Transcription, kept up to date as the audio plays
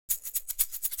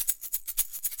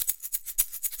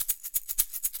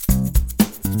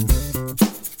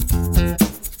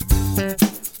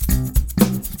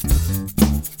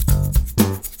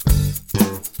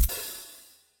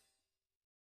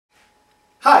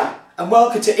and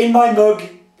welcome to In My Mug,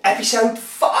 episode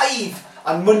 5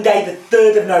 on Monday the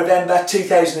 3rd of November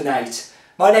 2008.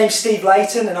 My name's Steve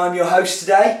Layton and I'm your host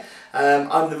today.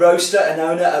 I'm the roaster and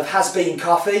owner of Has Been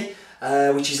Coffee,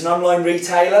 which is an online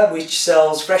retailer which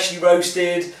sells freshly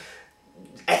roasted,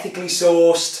 ethically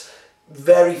sourced,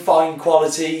 very fine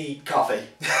quality coffee.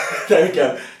 There we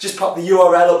go. Just pop the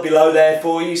URL up below there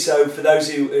for you, so for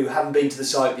those who haven't been to the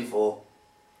site before.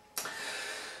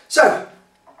 So,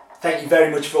 thank you very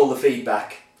much for all the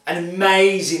feedback. An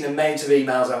amazing amount of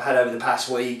emails I've had over the past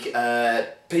week.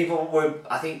 People were,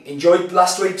 I think, enjoyed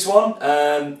last week's one,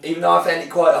 even though I found it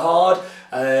quite hard.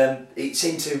 It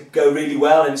seemed to go really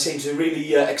well and it seemed to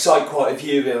really excite quite a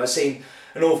few of them. I've seen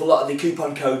an awful lot of the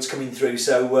coupon codes coming through,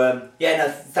 so yeah, no,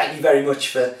 thank you very much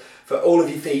for all of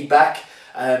your feedback.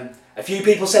 A few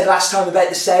people said last time about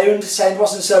the sound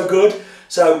wasn't so good,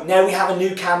 so now we have a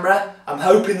new camera. I'm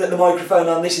hoping that the microphone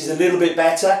on this is a little bit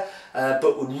better,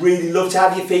 but would really love to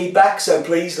have your feedback, so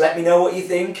please let me know what you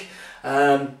think.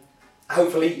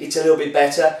 Hopefully it's a little bit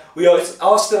better. We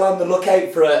are still on the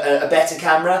lookout for a better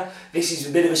camera. This is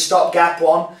a bit of a stopgap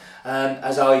one,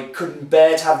 as I couldn't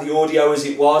bear to have the audio as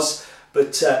it was.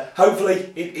 But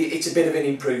hopefully it's a bit of an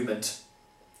improvement.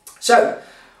 So,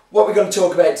 what we're going to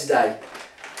talk about today.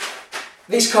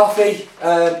 This coffee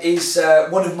is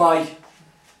one of my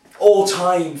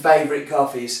all-time favourite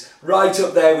coffees. Right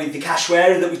up there with the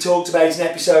Cachoeira that we talked about in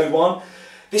episode 1.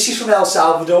 This is from El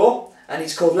Salvador and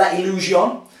it's called La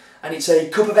Ilusión. And it's a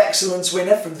Cup of Excellence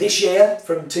winner from this year,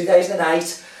 from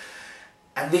 2008.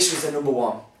 And this was the number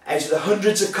 1. Out of the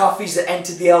hundreds of coffees that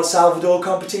entered the El Salvador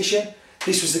competition,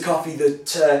 this was the coffee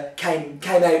that came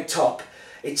out top.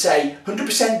 It's a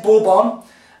 100% Bourbon.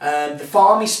 The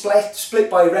farm is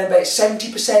split by around about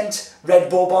 70%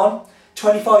 red Bourbon,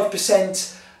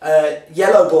 25%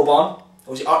 yellow Bourbon,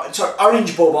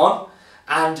 orange Bourbon,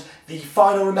 and the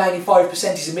final remaining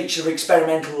 5% is a mixture of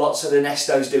experimental lots that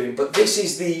Ernesto's doing. But this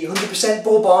is the 100%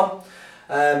 Bourbon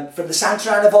from the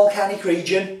Santa Ana volcanic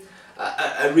region,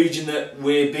 a region that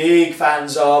we're big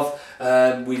fans of.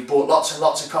 We've bought lots and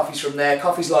lots of coffees from there.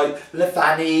 Coffees like Le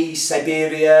Fanny,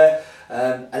 Siberia,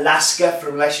 Alaska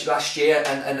from last year,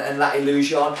 and La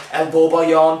Ilusión, El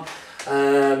Bourbollon,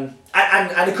 and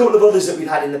a couple of others that we've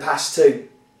had in the past too.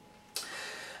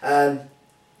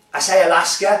 I say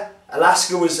Alaska.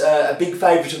 Alaska was a big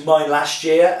favourite of mine last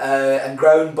year, and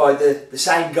grown by the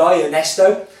same guy,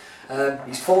 Ernesto.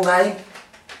 His full name,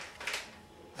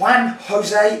 Juan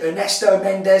Jose Ernesto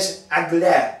Mendez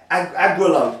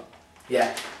Aguilo.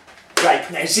 Yeah, great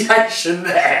pronunciation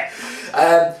there.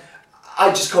 I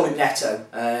just call him Neto.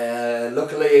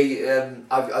 Luckily,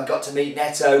 I got to meet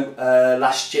Neto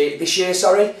this year,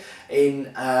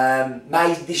 in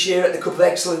May this year at the Cup of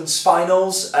Excellence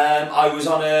finals. I was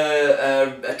on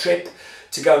a trip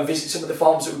to go and visit some of the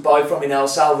farms that we buy from in El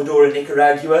Salvador and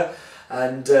Nicaragua,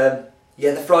 and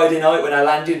yeah, the Friday night when I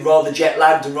landed, rather jet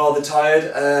lagged and rather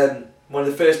tired, one of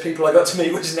the first people I got to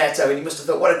meet was Neto, and he must have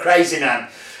thought, what a crazy man,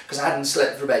 because I hadn't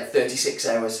slept for about 36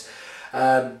 hours.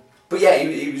 But yeah,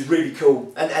 it was really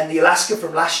cool. And the Alaska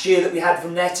from last year that we had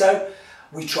from Neto,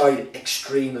 we tried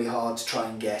extremely hard to try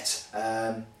and get.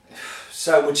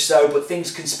 So much so, but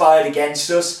things conspired against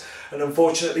us. And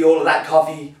unfortunately all of that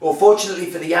coffee, or fortunately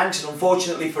for the Yanks and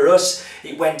unfortunately for us,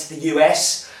 it went to the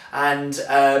US. And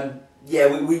yeah,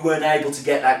 we weren't able to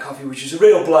get that coffee, which was a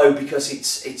real blow because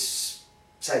it's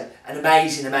an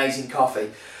amazing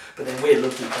coffee. But then we're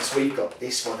lucky because we've got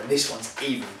this one, and this one's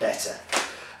even better.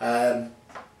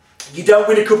 You don't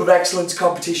win a Cup of Excellence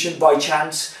competition by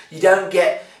chance. You don't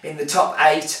get in the top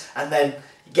 8 and then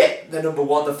get the number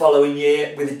 1 the following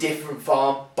year with a different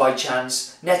farm by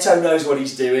chance. Neto knows what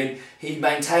he's doing. He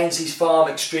maintains his farm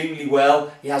extremely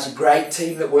well. He has a great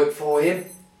team that work for him.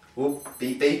 Whoop,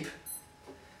 beep beep.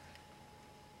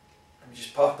 Let me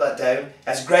just pop that down. He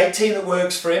has a great team that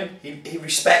works for him. He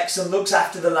respects and looks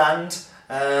after the land.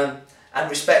 And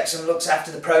respects and looks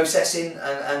after the processing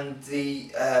and the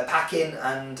packing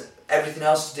and everything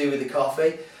else to do with the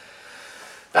coffee.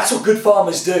 That's what good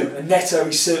farmers do, and Neto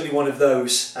is certainly one of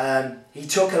those. He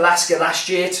took Alaska last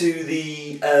year to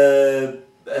the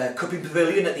Cupping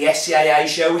Pavilion at the SCAA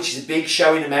show, which is a big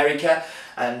show in America,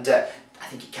 and I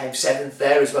think it came 7th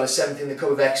there as well as 7th in the Cup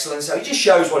of Excellence. So it just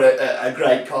shows what a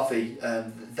great coffee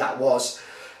that was.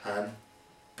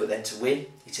 But then to win,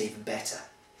 it's even better.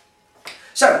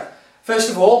 So, first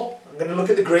of all, I'm going to look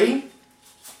at the green,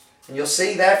 and you'll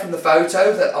see there from the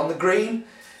photo that on the green,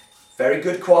 very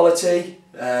good quality,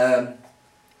 yeah,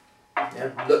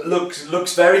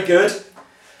 looks very good.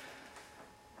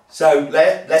 So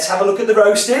let's have a look at the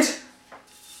roasted,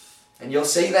 and you'll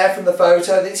see there from the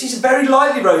photo that this is a very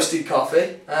lightly roasted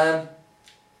coffee.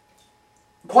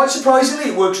 quite surprisingly,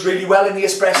 it works really well in the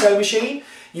espresso machine.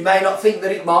 You may not think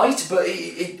that it might, but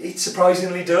it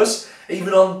surprisingly does,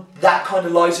 even on that kind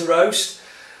of lighter roast.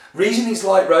 Reason it's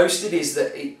light roasted is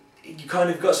that you kind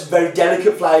of got some very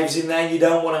delicate flavours in there, and you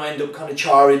don't want to end up kind of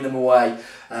charring them away.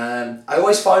 I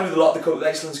always find with a lot of the Cup of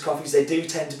Excellence coffees, they do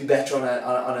tend to be better on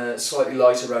a slightly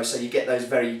lighter roast, so you get those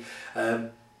very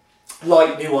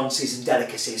light nuances and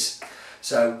delicacies.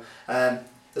 So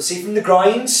you'll see from the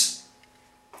grinds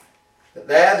that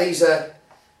there, these are,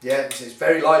 yeah, this is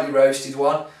very lightly roasted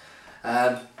one.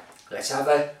 Let's have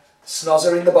a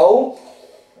snozzer in the bowl.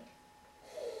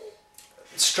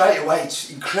 Straight away, it's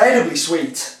incredibly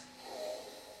sweet.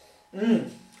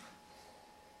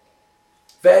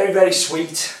 Very, very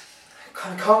sweet.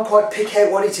 I can't quite pick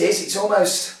out what it is. It's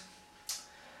almost,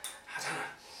 I don't know,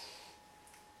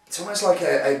 it's almost like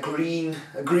a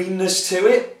greenness to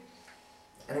it,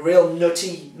 and a real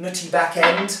nutty back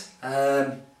end.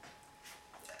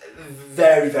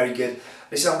 Very, very good.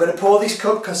 Listen, I'm going to pour this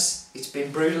cup because it's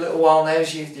been brewed a little while now,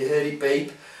 as you heard it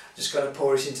beep. Just going to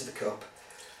pour it into the cup.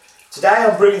 Today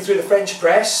I'm brewing through the French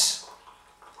press.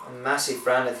 I'm a massive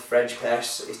fan of the French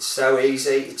press. It's so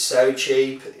easy, it's so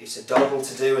cheap, it's a doddle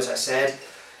to do, as I said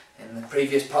in the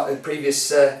previous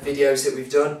videos that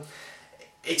we've done.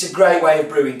 It's a great way of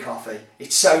brewing coffee.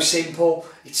 It's so simple,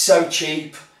 it's so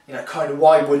cheap, you know, kind of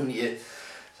why wouldn't you?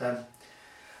 So,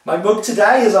 my mug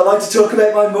today, as I like to talk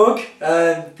about my mug,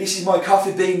 this is my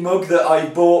coffee bean mug that I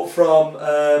bought from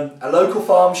a local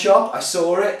farm shop. I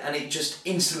saw it and it just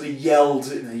instantly yelled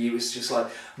at me. It was just like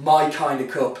my kind of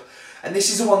cup. And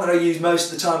this is the one that I use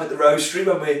most of the time at the roastery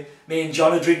when me and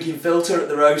John are drinking filter at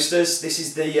the roasters. This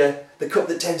is the cup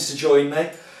that tends to join me.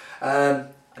 I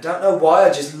don't know why,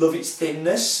 I just love its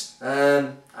thinness.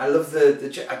 I love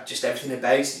just everything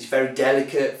about it. It's very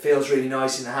delicate, feels really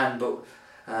nice in the hand, but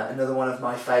another one of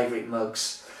my favourite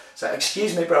mugs. So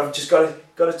excuse me, but I've just got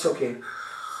to tuck in.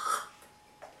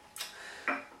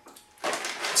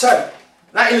 So,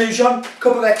 La Illusion,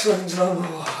 Cup of Excellence number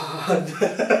 1.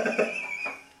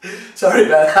 Sorry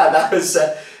about that. That was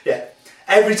yeah.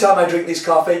 Every time I drink this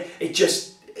coffee,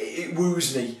 it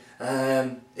woos me.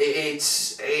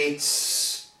 It's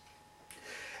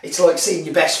like seeing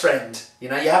your best friend. You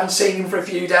know, you haven't seen him for a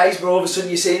few days, but all of a sudden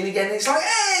you see him again, and it's like,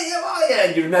 hey, how are you?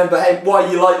 And you remember why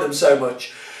you like them so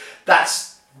much.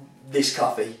 That's this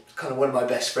coffee. It's kind of one of my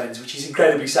best friends, which is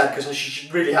incredibly sad because I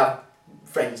should really have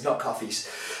friends, not coffees.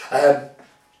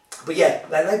 But yeah,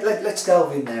 let's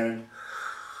delve in there. And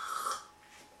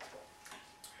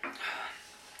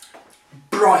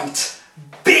bright,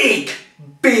 big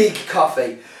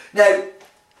coffee. Now,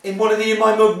 in one of the In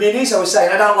My Mug minis, I was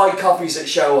saying I don't like coffees that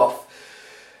show off.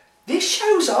 This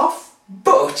shows off,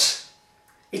 but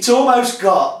it's almost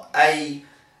got a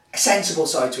sensible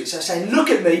side to it. So I'm saying, look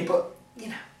at me, but, you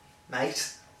know,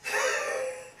 mate.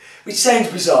 Which sounds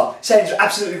bizarre, sounds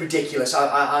absolutely ridiculous.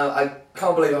 I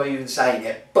can't believe I'm even saying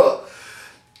it. But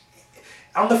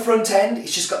on the front end,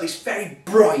 it's just got this very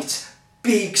bright,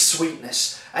 big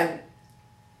sweetness. And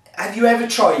have you ever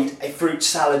tried a fruit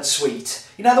salad sweet?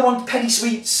 You know the one penny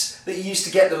sweets that you used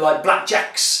to get, the like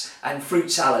blackjacks and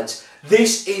fruit salads?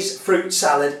 This is fruit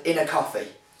salad in a coffee.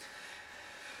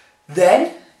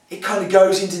 Then it kind of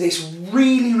goes into this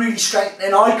really straight,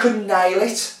 and I couldn't nail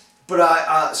it,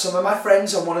 but some of my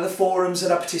friends on one of the forums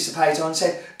that I participate on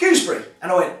said gooseberry,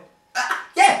 and I went,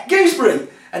 yeah, gooseberry,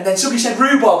 and then somebody said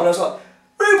rhubarb, and I was like,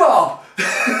 rhubarb.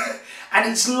 And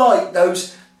it's like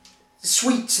those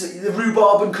sweets, the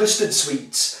rhubarb and custard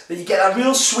sweets, that you get that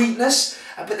real sweetness,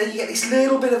 but then you get this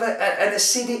little bit of an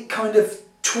acidic kind of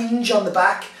twinge on the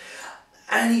back,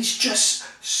 and it's just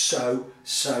so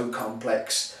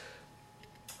complex.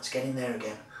 Let's get in there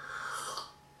again.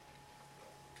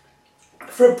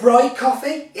 For a bright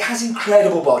coffee, it has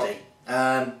incredible body.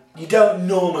 You don't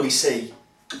normally see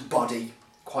body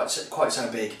quite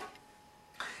so big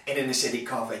in an acidic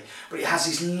coffee, but it has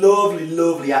this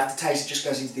lovely aftertaste. It just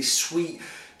goes into this sweet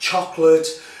chocolate,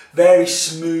 very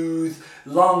smooth,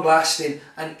 long lasting,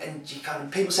 and you kind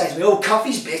of, people say to me, oh,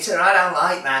 coffee's bitter, I don't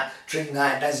like that. Drink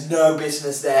that, there's no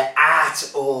business there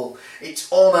at all.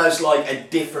 It's almost like a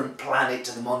different planet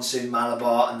to the Monsoon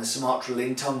Malabar and the Sumatra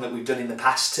Lintong that we've done in the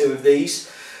past two of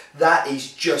these. That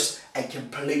is just a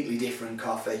completely different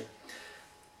coffee.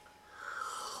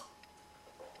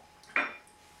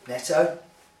 Netto,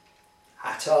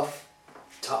 hat off,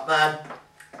 top man,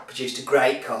 produced a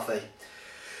great coffee.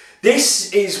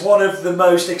 This is one of the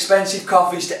most expensive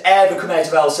coffees to ever come out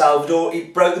of El Salvador.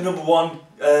 It broke the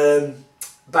 #1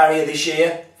 barrier this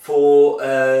year for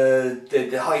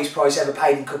the highest price ever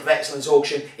paid in Cup of Excellence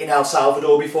auction in El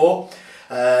Salvador before.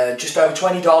 Just over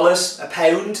 $20 a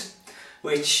pound,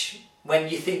 which when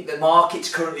you think the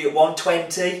market's currently at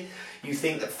 $1.20, you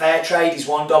think that fair trade is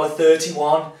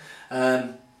 $1.31.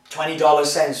 $20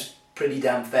 sounds pretty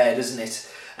damn fair, doesn't it?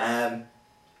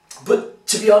 But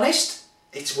to be honest,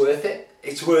 it's worth it.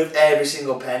 It's worth every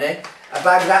single penny. A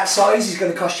bag that size is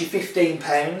going to cost you £15.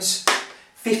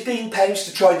 £15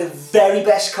 to try the very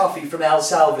best coffee from El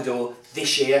Salvador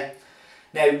this year.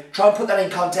 Now, try and put that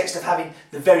in context of having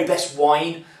the very best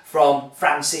wine from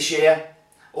France this year,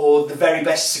 or the very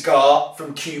best cigar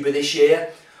from Cuba this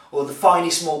year, or the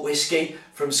finest malt whisky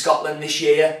from Scotland this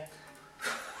year.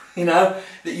 You know,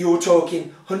 that you're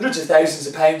talking hundreds of thousands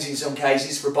of pounds in some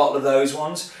cases for a bottle of those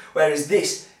ones, whereas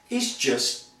this is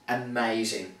just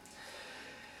amazing.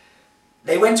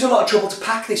 They went to a lot of trouble to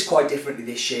pack this quite differently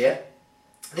this year.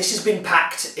 This has been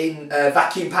packed in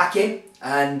vacuum packing,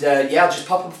 and yeah, I'll just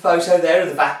pop up a photo there of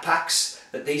the vac packs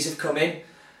that these have come in,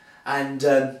 and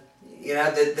you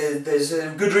know, there's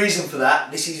a good reason for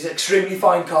that. This is extremely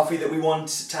fine coffee that we want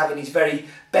to have in its very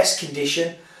best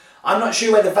condition. I'm not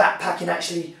sure whether vat packing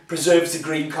actually preserves the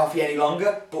green coffee any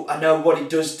longer, but I know what it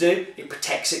does do. It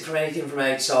protects it from anything from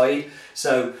outside.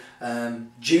 So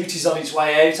jute is on its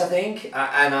way out, I think,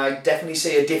 and I definitely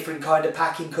see a different kind of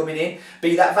packing coming in,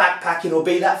 be that vat packing or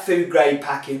be that food grade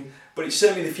packing, but it's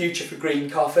certainly the future for green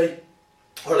coffee,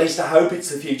 or at least I hope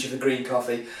it's the future for green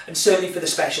coffee, and certainly for the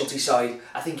specialty side,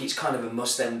 I think it's kind of a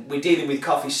must then. We're dealing with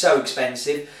coffee so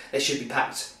expensive, they should be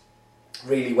packed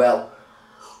really well.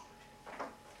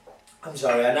 I'm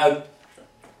sorry, I know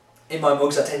in my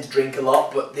mugs I tend to drink a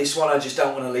lot, but this one I just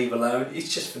don't want to leave alone.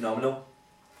 It's just phenomenal.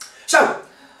 So,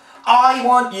 I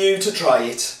want you to try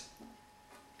it.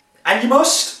 And you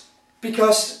must,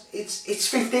 because it's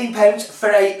 £15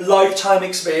 for a lifetime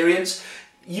experience.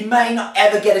 You may not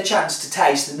ever get a chance to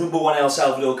taste the #1 El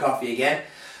Salvador coffee again.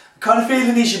 I'm kind of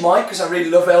feeling as you might, because I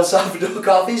really love El Salvador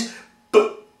coffees,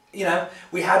 but, you know,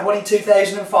 we had one in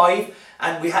 2005,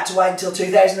 and we had to wait until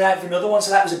 2008 for another one, so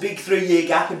that was a big 3-year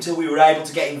gap until we were able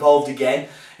to get involved again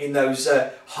in those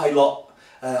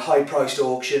high-priced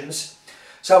auctions.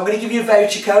 So I'm going to give you a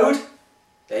voucher code.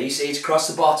 There you see it's across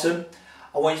the bottom.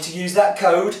 I want you to use that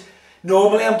code.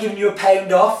 Normally I'm giving you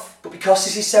 £1 off, but because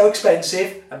this is so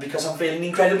expensive and because I'm feeling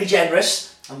incredibly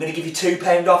generous, I'm going to give you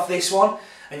 £2 off this one,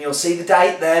 and you'll see the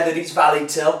date there that it's valid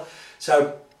till.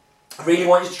 So I really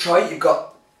want you to try it. You've got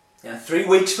 3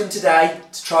 weeks from today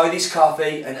to try this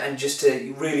coffee and just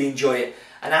to really enjoy it.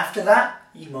 And after that,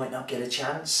 you might not get a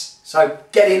chance. So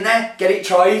get in there, get it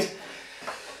tried.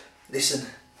 Listen,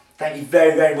 thank you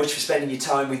very, very much for spending your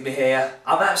time with me here.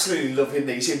 I'm absolutely loving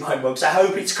these in my mugs. I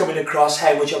hope it's coming across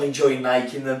how much I'm enjoying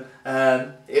making them.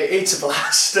 It's a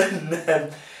blast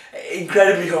and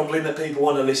incredibly humbling that people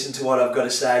want to listen to what I've got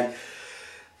to say.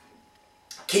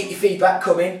 Keep your feedback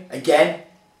coming. Again,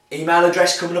 email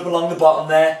address coming up along the bottom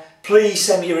there. Please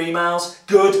send me your emails,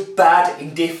 good, bad,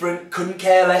 indifferent, couldn't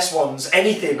care less ones,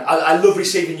 anything. I love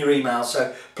receiving your emails,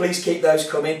 so please keep those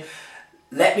coming.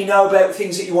 Let me know about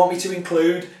things that you want me to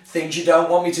include, things you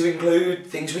don't want me to include,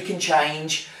 things we can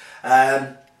change.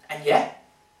 And yeah,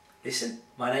 listen,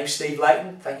 my name's Steve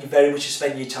Layton. Thank you very much for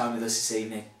spending your time with us this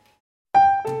evening.